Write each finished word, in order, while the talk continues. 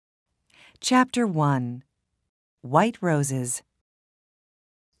Chapter 1. White Roses.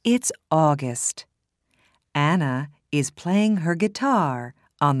 It's August. Anna is playing her guitar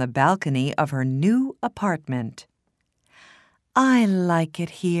on the balcony of her new apartment. I like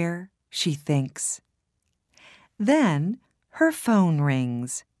it here, she thinks. Then her phone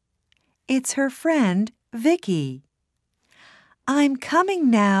rings. It's her friend, Vicky. I'm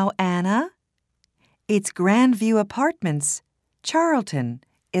coming now, Anna. It's Grandview Apartments, Charlton,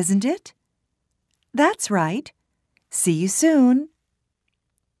 isn't it? That's right. See you soon.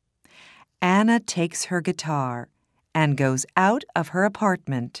 Anna takes her guitar and goes out of her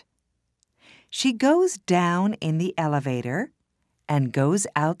apartment. She goes down in the elevator and goes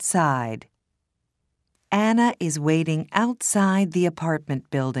outside. Anna is waiting outside the apartment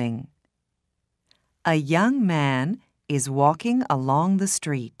building. A young man is walking along the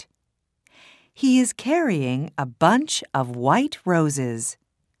street. He is carrying a bunch of white roses.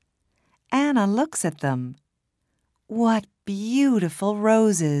 Anna looks at them. What beautiful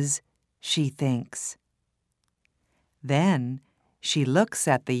roses, she thinks. Then she looks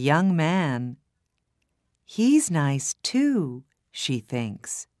at the young man. He's nice too, she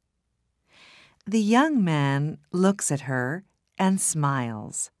thinks. The young man looks at her and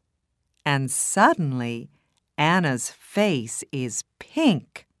smiles. And suddenly, Anna's face is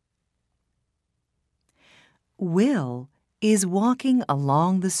pink. Will is walking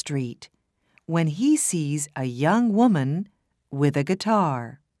along the street when he sees a young woman with a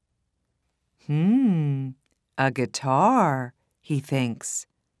guitar. A guitar, he thinks.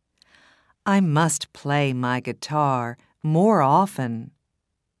 I must play my guitar more often.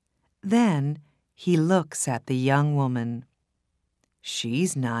 Then he looks at the young woman.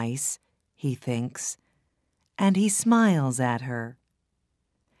 She's nice, he thinks, and he smiles at her.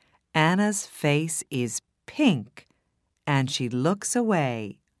 Anna's face is pink, and she looks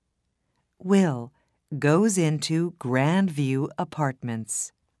away. Will goes into Grandview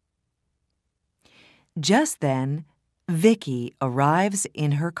Apartments. Just then, Vicky arrives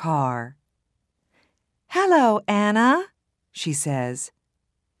in her car. Hello, Anna, she says.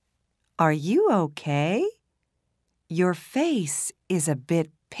 Are you okay? Your face is a bit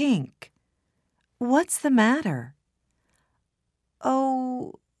pink. What's the matter?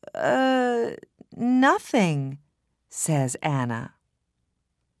 Oh, nothing, says Anna.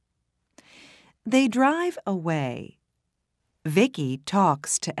 They drive away. Vicky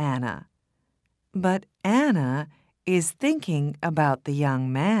talks to Anna, but Anna is thinking about the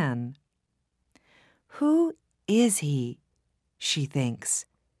young man. Who is he? She thinks.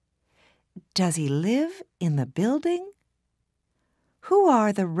 Does he live in the building? Who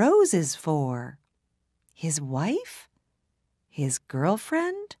are the roses for? His wife? His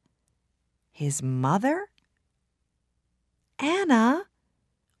girlfriend? His mother? Anna,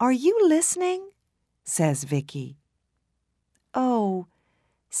 are you listening? Says Vicky. Oh,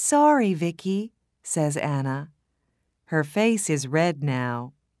 sorry, Vicky, says Anna. Her face is red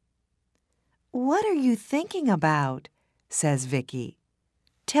now. What are you thinking about? Says Vicky.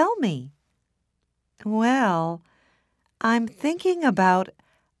 Tell me. Well, I'm thinking about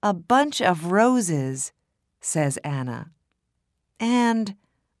a bunch of roses, says Anna. And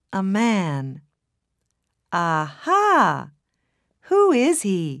a man. Aha! Who is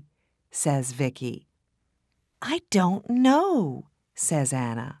he? Says Vicky. I don't know, says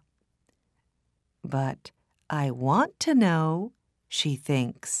Anna. But I want to know, she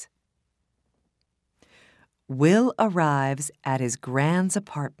thinks. Will arrives at his grand's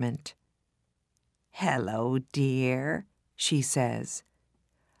apartment. Hello, dear, she says.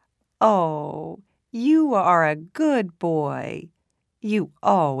 Oh, you are a good boy. You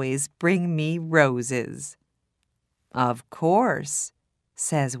always bring me roses. Of course,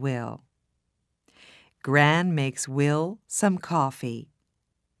 says Will. Gran makes Will some coffee.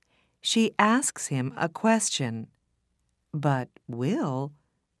 She asks him a question, but Will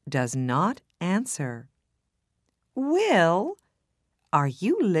does not answer. Will, are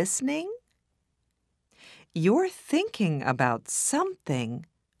you listening? You're thinking about something,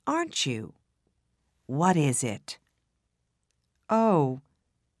 aren't you? What is it? Oh,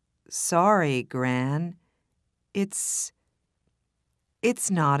 sorry, Gran. It's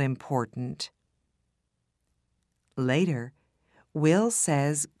not important. Later, Will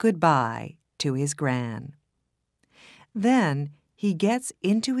says goodbye to his Gran. Then he gets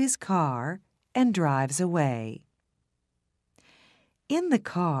into his car and drives away. In the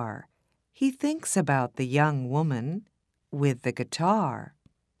car, he thinks about the young woman with the guitar.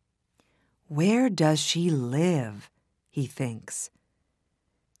 Where does she live? He thinks.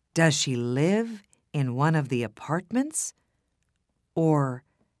 Does she live in one of the apartments? Or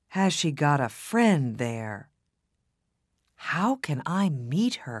Has she got a friend there? How can I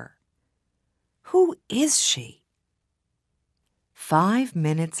meet her? Who is she? 5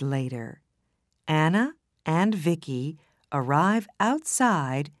 minutes later, Anna and Vicky arrive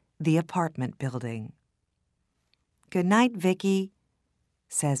outside the apartment building. "Good night, Vicky,"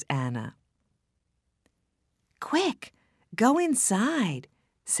 says Anna. "Quick, go inside,"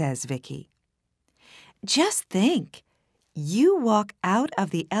 says Vicky. "Just think, you walk out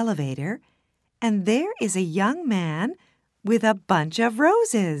of the elevator and there is a young man with a bunch of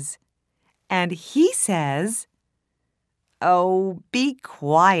roses. And he says—" "Oh, be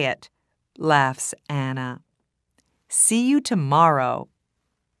quiet," laughs Anna. "See you tomorrow."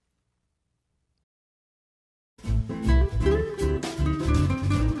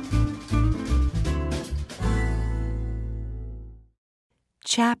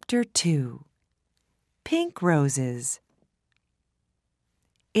 Chapter 2. Pink Roses.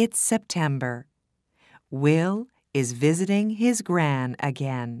 It's September. Will is visiting his gran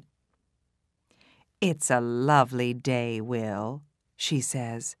again. "It's a lovely day, Will," she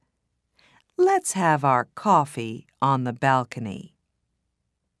says. "Let's have our coffee on the balcony."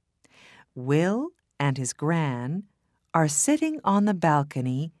 Will and his gran are sitting on the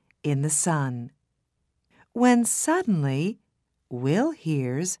balcony in the sun, when suddenly Will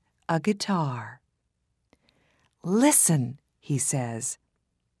hears a guitar. "Listen," he says.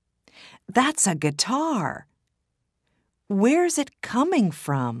 "That's a guitar. Where's it coming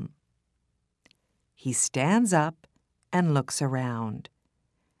from?" He stands up and looks around,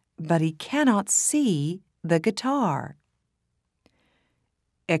 but he cannot see the guitar.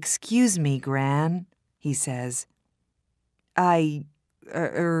 "Excuse me, Gran," he says. Back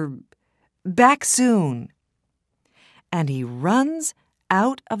soon." And he runs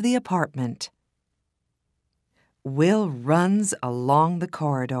out of the apartment. Will runs along the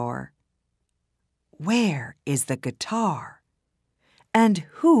corridor. Where is the guitar? And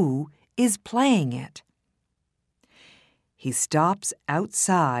who is playing it? He stops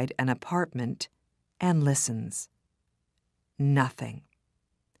outside an apartment and listens. Nothing.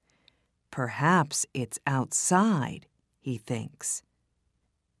 Perhaps it's outside, he thinks.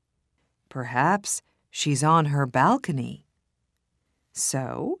 Perhaps she's on her balcony.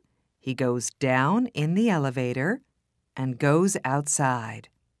 So he goes down in the elevator and goes outside.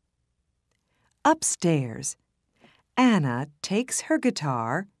 Upstairs, Anna takes her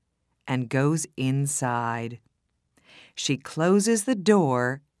guitar and goes inside. She closes the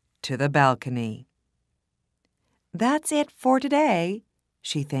door to the balcony. That's it for today,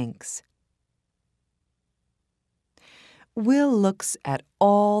 she thinks. Will looks at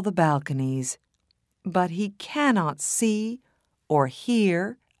all the balconies, but he cannot see or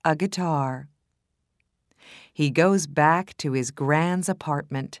hear a guitar. He goes back to his gran's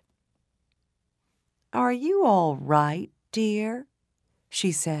apartment. "Are you all right, dear?"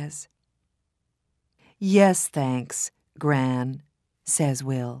 she says. "Yes, thanks, Gran," says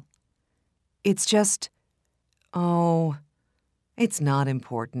Will. "It's just, it's not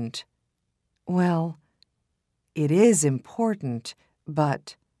important." "Well, it is important,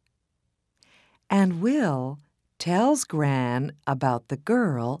 but—" And Will tells Gran about the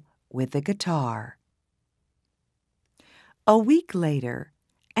girl with the guitar. A week later,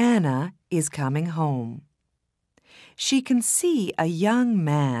 Anna is coming home. She can see a young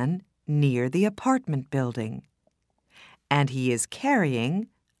man near the apartment building, and he is carrying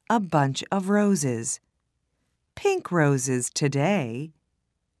a bunch of roses. Pink roses today.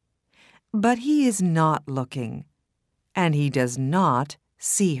 But he is not looking, and he does not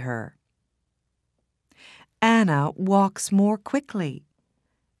see her. Anna walks more quickly,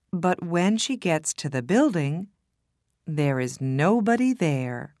 but when she gets to the building, there is nobody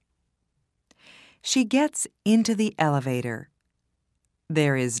there. She gets into the elevator.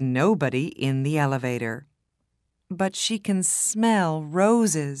 There is nobody in the elevator, but she can smell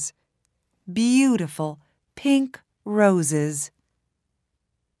roses, beautiful pink roses.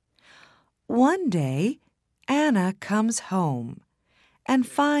 One day, Anna comes home and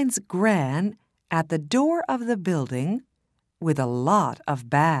finds Gran at the door of the building with a lot of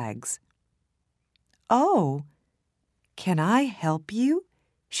bags. "Oh, can I help you?"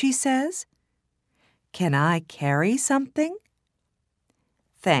 she says. "Can I carry something?"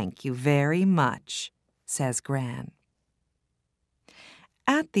 "Thank you very much," says Gran.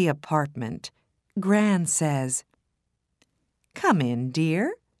 At the apartment, Gran says, "Come in,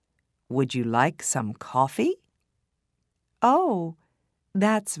 dear. Would you like some coffee?" "Oh,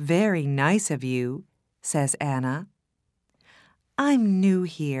 that's very nice of you," says Anna. "I'm new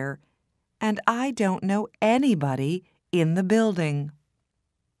here, and I don't know anybody in the building."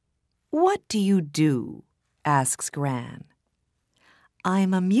 "What do you do?" asks Gran.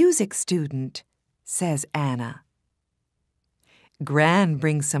 "I'm a music student," says Anna. Gran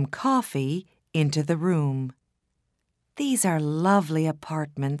brings some coffee into the room. "These are lovely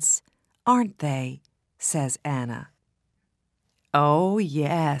apartments, aren't they?" says Anna. "Oh,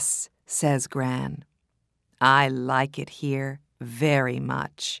 yes," says Gran. "I like it here very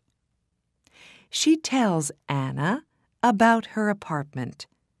much." She tells Anna about her apartment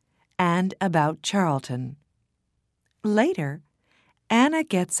and about Charlton. Later, Anna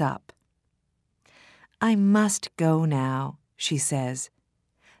gets up. "I must go now," she says.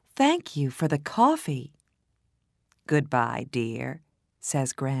 "Thank you for the coffee." "Goodbye, dear,"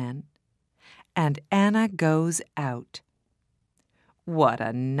 says Gran. And Anna goes out. What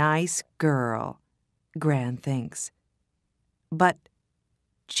a nice girl, Gran thinks. But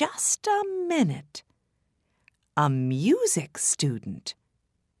just a minute. A music student.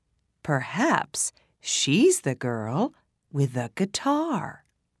 Perhaps she's the girl with the guitar.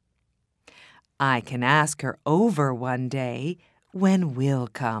 I can ask her over one day when Will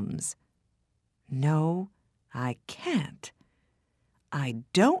comes. No, I can't. I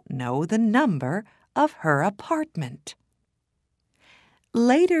don't know the number of her apartment.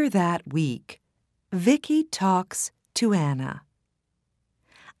 Later that week, Vicky talks to Anna.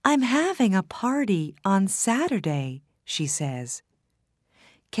 "I'm having a party on Saturday," she says.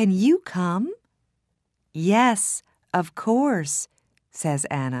 "Can you come?" "Yes, of course," says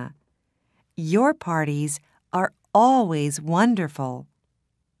Anna. "Your parties are always wonderful."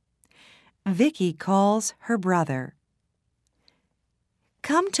 Vicky calls her brother.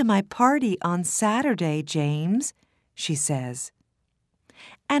 "Come to my party on Saturday, James," she says.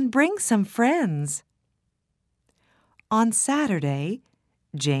 "And bring some friends." On Saturday,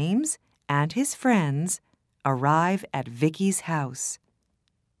 James and his friends arrive at Vicky's house.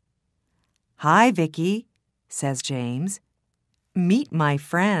 "Hi, Vicky," says James. "Meet my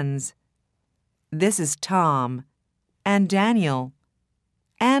friends. This is Tom and Daniel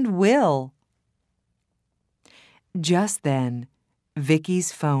and Will." Just then,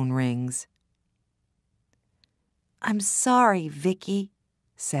 Vicky's phone rings. "I'm sorry, Vicky,"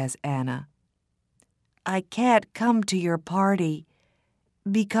 says Anna. "I can't come to your party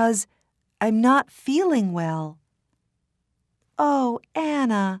because I'm not feeling well." "Oh,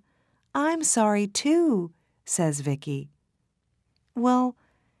 Anna, I'm sorry too," says Vicky. "Well,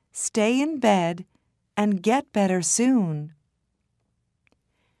 stay in bed and get better soon."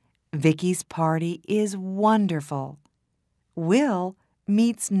 Vicky's party is wonderful. Will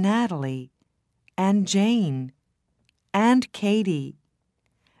meets Natalie and Jane and Katie,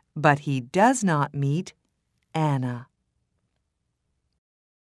 but he does not meet Anna.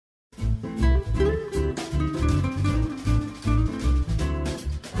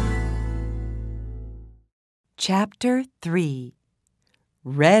 Chapter 3.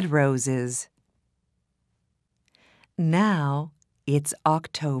 Red Roses. Now it's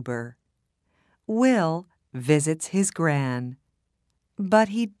October. Will visits his gran, but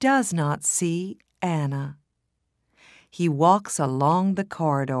he does not see Anna. He walks along the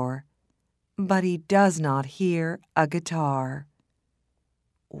corridor, but he does not hear a guitar.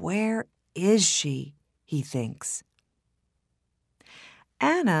 Where is she? He thinks.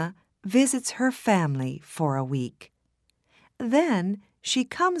 Anna visits her family for a week. Then she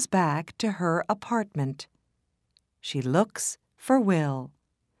comes back to her apartment. She looks for Will,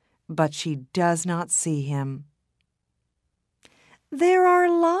 but she does not see him. "There are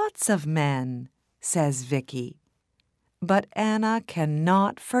lots of men," says Vicky, but Anna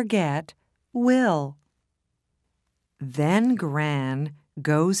cannot forget Will. Then Gran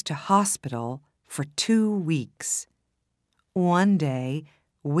goes to hospital for 2 weeks. One day,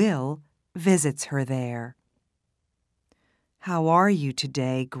 Will visits her there. "How are you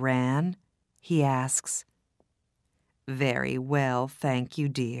today, Gran?" he asks. "Very well, thank you,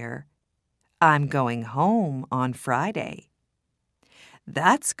 dear. I'm going home on Friday."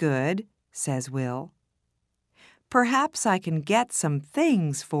 "That's good," says Will. "Perhaps I can get some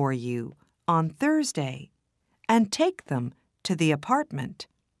things for you on Thursday and take them to the apartment."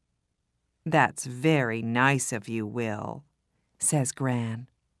 "That's very nice of you, Will," says Gran.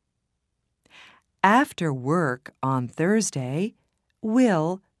 After work on Thursday,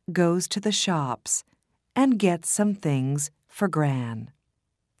 Will goes to the shops and gets some things for Gran.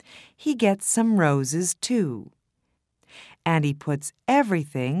 He gets some roses, too, and he puts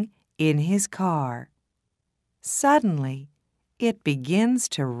everything in his car. Suddenly, it begins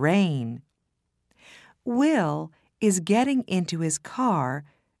to rain. Will is getting into his car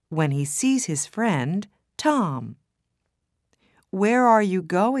when he sees his friend, Tom. "Where are you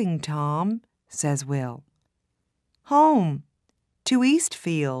going, Tom?" says Will. "Home, to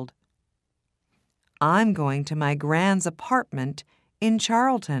Eastfield." "I'm going to my Gran's apartment in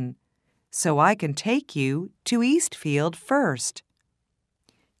Charlton, so I can take you to Eastfield first."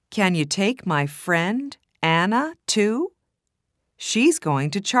 "Can you take my friend, Anna, too? She's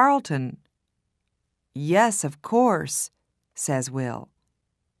going to Charlton." "Yes, of course," says Will.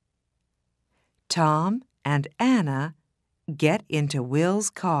 Tom and Anna get into Will's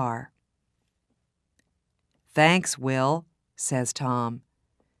car. "Thanks, Will," says Tom.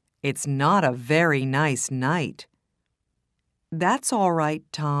 "It's not a very nice night." "That's all right,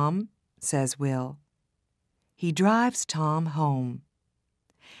 Tom," says Will. He drives Tom home.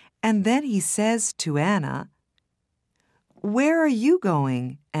 And then he says to Anna, "Where are you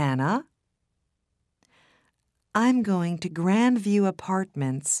going, Anna?" "I'm going to Grandview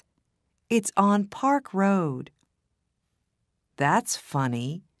Apartments. It's on Park Road." "That's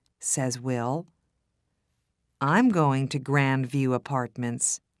funny," says Will. "I'm going to Grandview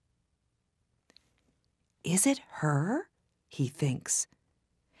Apartments." "Is it her?" he thinks.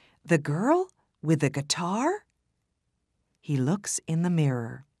 "The girl with the guitar?" He looks in the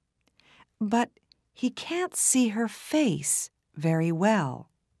mirror, but he can't see her face very well.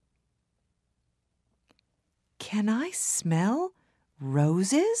 "Can I smell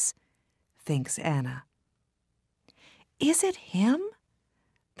roses?" thinks Anna. "Is it him,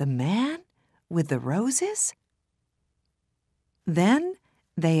 the man with the roses?" Then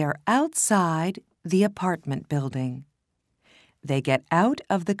they are outside the apartment building. They get out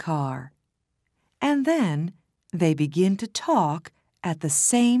of the car, and then they begin to talk at the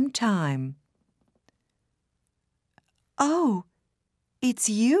same time. "Oh, it's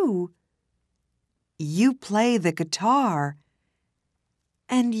you. You play the guitar,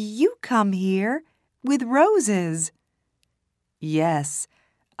 and you come here with roses." "Yes,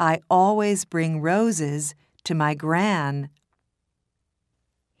 I always bring roses to my Gran."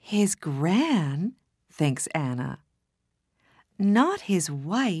 "His Gran?" thinks Anna. "Not his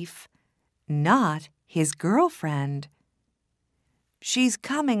wife, not his girlfriend. She's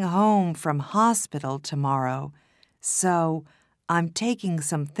coming home from hospital tomorrow, so I'm taking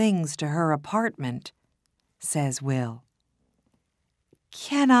some things to her apartment," says Will.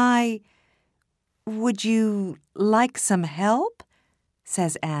 Would you like some help?"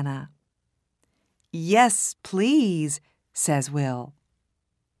 says Anna. "Yes, please," says Will.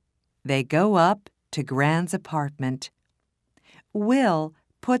 They go up to Gran's apartment. Will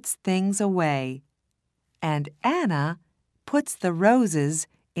puts things away, and Anna puts the roses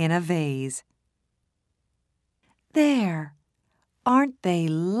in a vase. "There, aren't they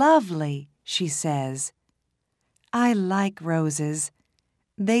lovely?" she says. "I like roses.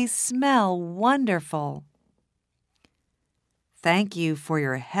 They smell wonderful." "Thank you for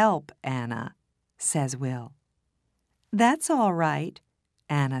your help, Anna," says Will. "That's all right,"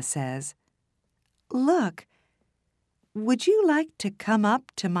 Anna says. "Look, would you like to come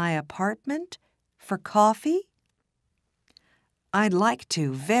up to my apartment for coffee?" "I'd like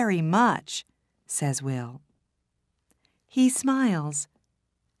to very much," says Will. He smiles,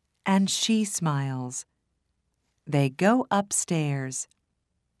 and she smiles. They go upstairs.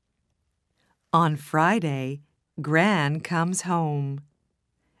 On Friday, Gran comes home.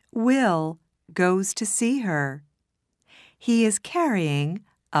 Will goes to see her. He is carrying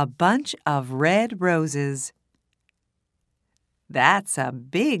a bunch of red roses. "That's a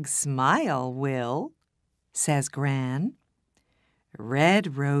big smile, Will," says Gran.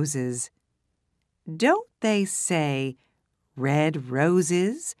 "Red roses. Don't they say red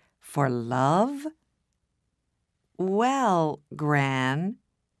roses for love?" "Well, Gran,"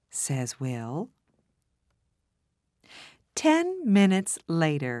 says Will. 10 minutes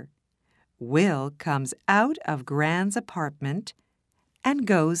later, Will comes out of Gran's apartment and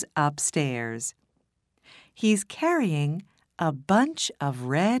goes upstairs. He's carrying a bunch of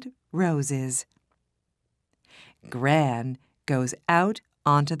red roses. Gran goes out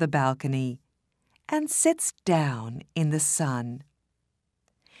onto the balcony and sits down in the sun.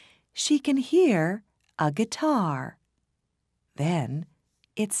 She can hear a guitar. Then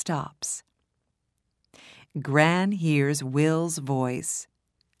it stops. Gran hears Will's voice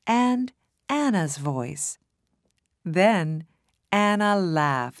and Anna's voice. Then Anna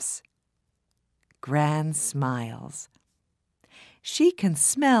laughs. Gran smiles. She can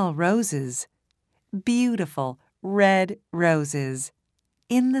smell roses, beautiful red roses,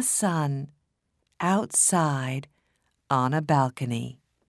 in the sun, outside on a balcony.